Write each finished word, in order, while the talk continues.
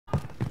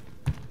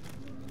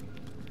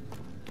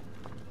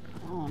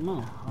Oh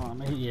no. Oh,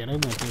 yeah, they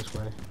went this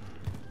way.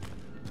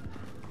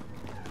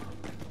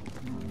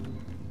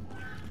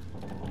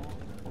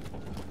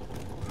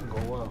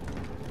 Go up.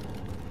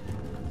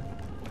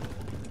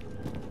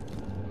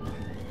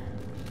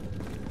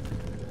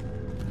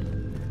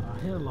 I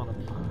hear a lot of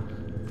fire.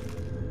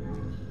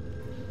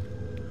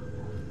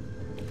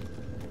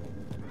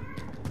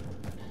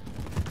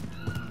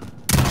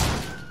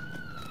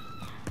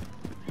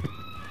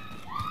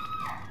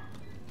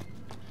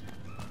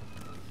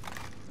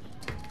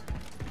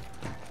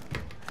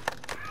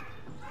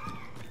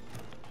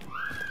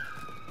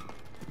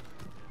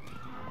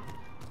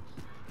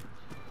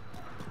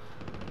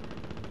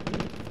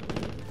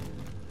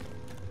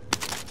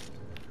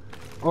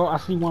 Oh, I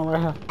see one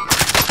right here.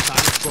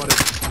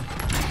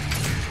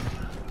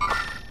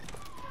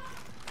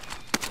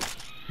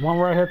 One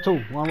right here too.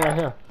 One right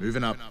here.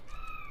 Moving up.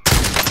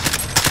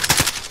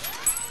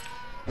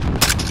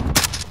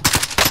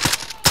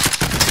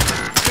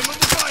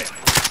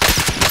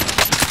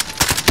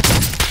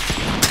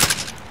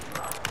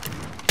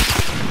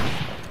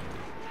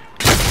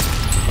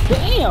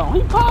 Damn,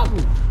 he popped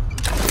me.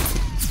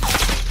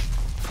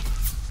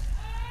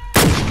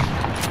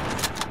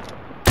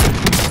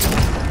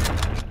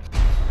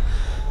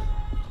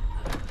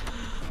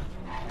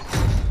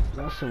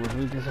 That shit was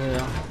weak as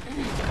hell.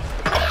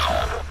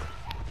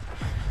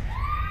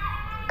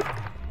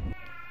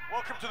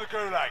 Welcome to the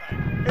Gulag.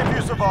 If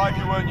you survive,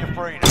 you earn your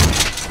freedom.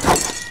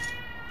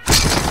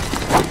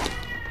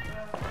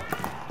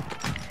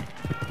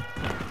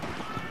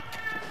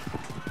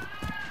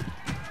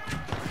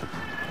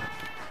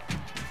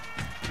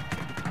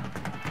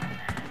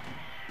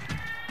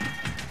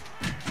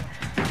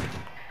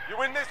 You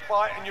win this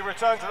fight and you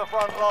return to the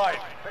front line.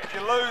 But if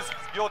you lose,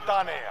 you're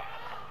done here.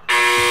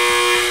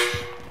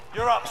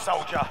 You're up,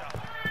 soldier.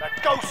 Now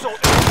go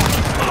sort this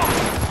out.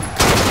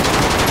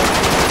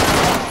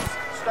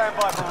 Stand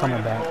by for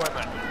coming back.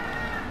 redeployment.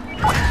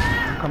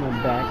 I'm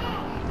coming back.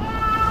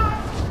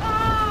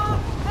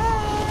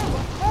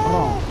 Hold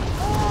on.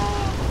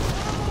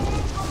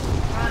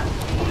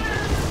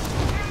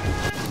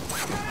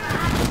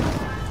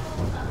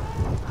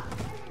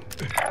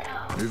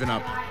 Moving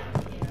up.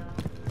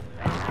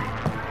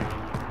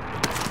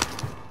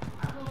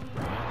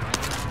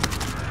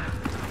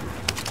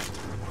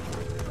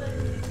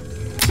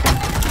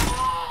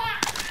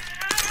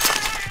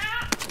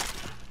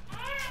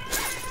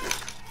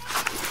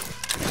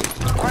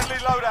 Friendly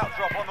loadout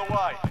drop on the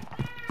way.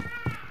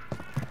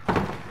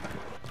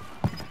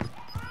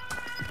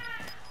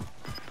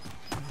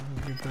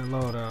 Get that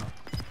load out.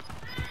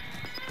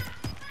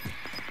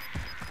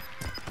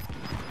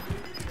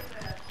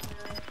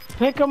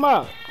 Pick him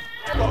up.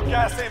 Got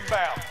gas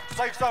inbound.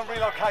 Safe zone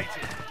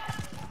relocated.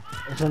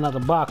 There's another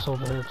box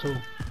over here too.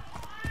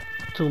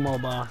 Two more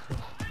boxes.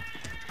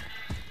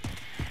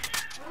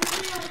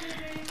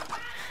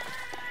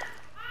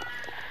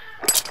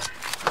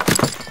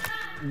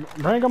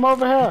 Bring him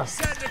over here.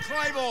 Set the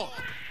Claymore.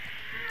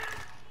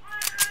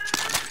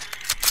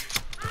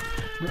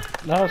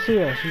 Now see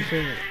her. She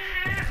said it.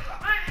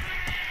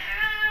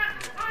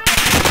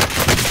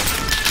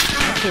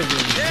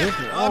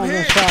 I'm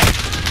here.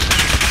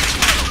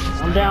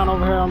 I'm down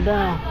over here. I'm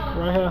down.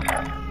 Right here.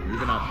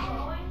 Moving up.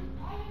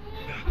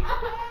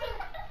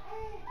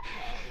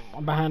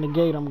 I'm behind the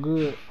gate. I'm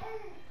good.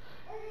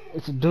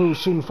 It's a dude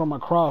shooting from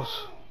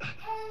across.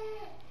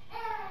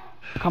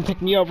 Come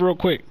pick me up real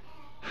quick.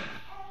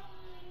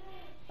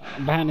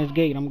 I'm behind this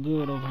gate. I'm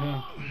good over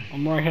here.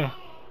 I'm right here.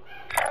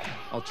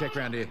 I'll check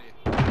around here.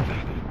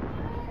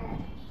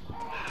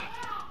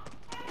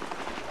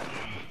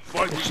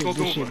 Good shit,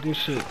 good shit, good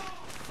shit.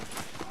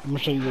 I'm gonna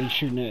show you where he's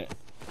shooting at.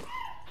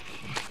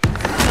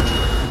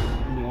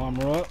 New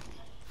armor up.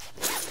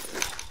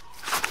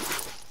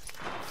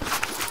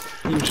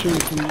 He was shooting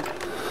from...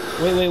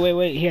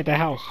 Wait. He at the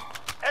house.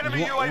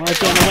 Enemy UAV. Right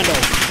there in the window.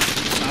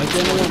 Right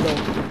there in the window.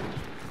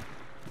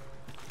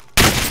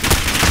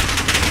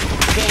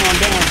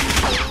 Down.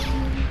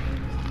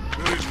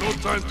 There is no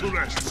time to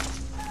rest.